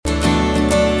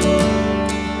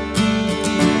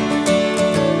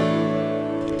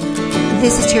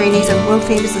This is Terry Nazon, world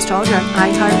famous astrologer on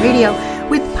iHeartRadio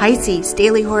with Pisces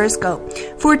Daily Horoscope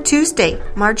for Tuesday,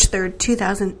 March 3rd,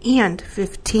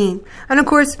 2015. And of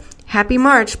course, happy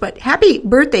March, but happy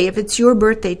birthday if it's your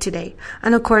birthday today.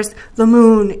 And of course, the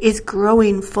moon is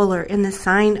growing fuller in the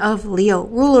sign of Leo,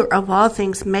 ruler of all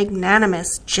things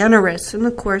magnanimous, generous, and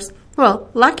of course,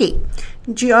 well, lucky.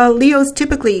 Leos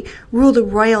typically rule the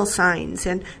royal signs,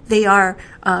 and they are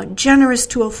generous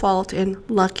to a fault and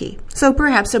lucky. So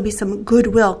perhaps there'll be some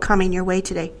goodwill coming your way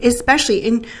today, especially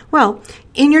in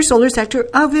your solar sector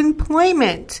of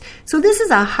employment. So this is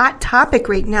a hot topic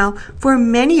right now for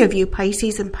many of you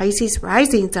Pisces and Pisces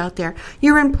risings out there.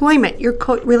 Your employment, your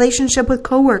relationship with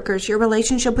coworkers, your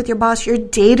relationship with your boss, your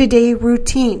day-to-day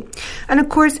routine. And of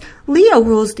course, Leo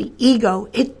rules the ego.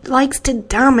 It likes to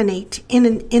dominate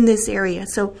in this area.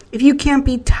 So if you can't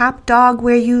be top dog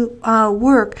where you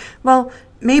work, well,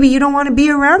 maybe you don't want to be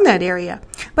around that area.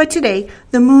 But today,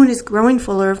 the moon is growing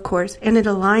fuller, of course, and it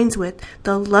aligns with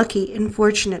the lucky and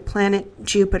fortunate planet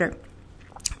Jupiter.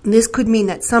 This could mean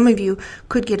that some of you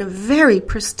could get a very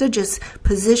prestigious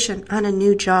position on a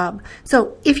new job.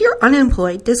 So if you're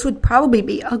unemployed, this would probably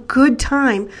be a good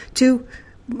time to,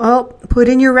 put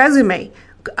in your resume,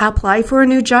 apply for a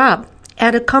new job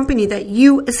at a company that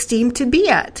you esteem to be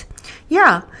at.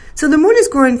 Yeah, so the moon is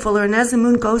growing fuller, and as the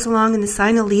moon goes along in the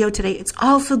sign of Leo today, it's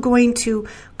also going to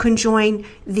conjoin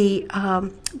the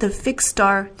fixed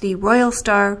star, the royal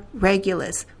star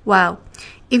Regulus. Wow.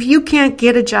 If you can't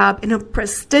get a job in a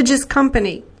prestigious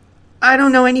company, I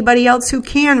don't know anybody else who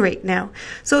can right now.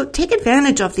 So take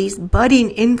advantage of these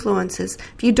budding influences.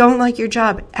 If you don't like your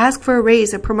job, ask for a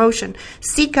raise, a promotion,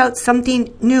 seek out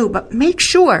something new, but make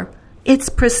sure it's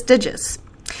prestigious.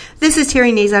 This is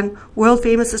Terry Nazon, world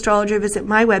famous astrologer. Visit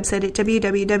my website at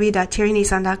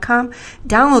www.terrynazon.com.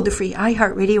 Download the free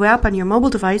iHeartRadio app on your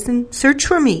mobile device and search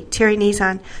for me, Terry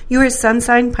Nazon. You are sun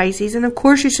sign Pisces, and of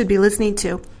course you should be listening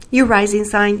to your rising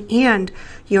sign and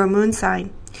your moon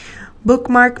sign.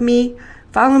 Bookmark me.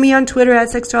 Follow me on Twitter at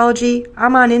Sextrology.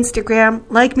 I'm on Instagram.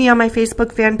 Like me on my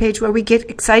Facebook fan page where we get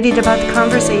excited about the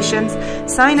conversations.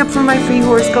 Sign up for my free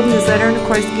horoscope newsletter and, of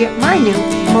course, get my new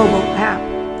mobile app.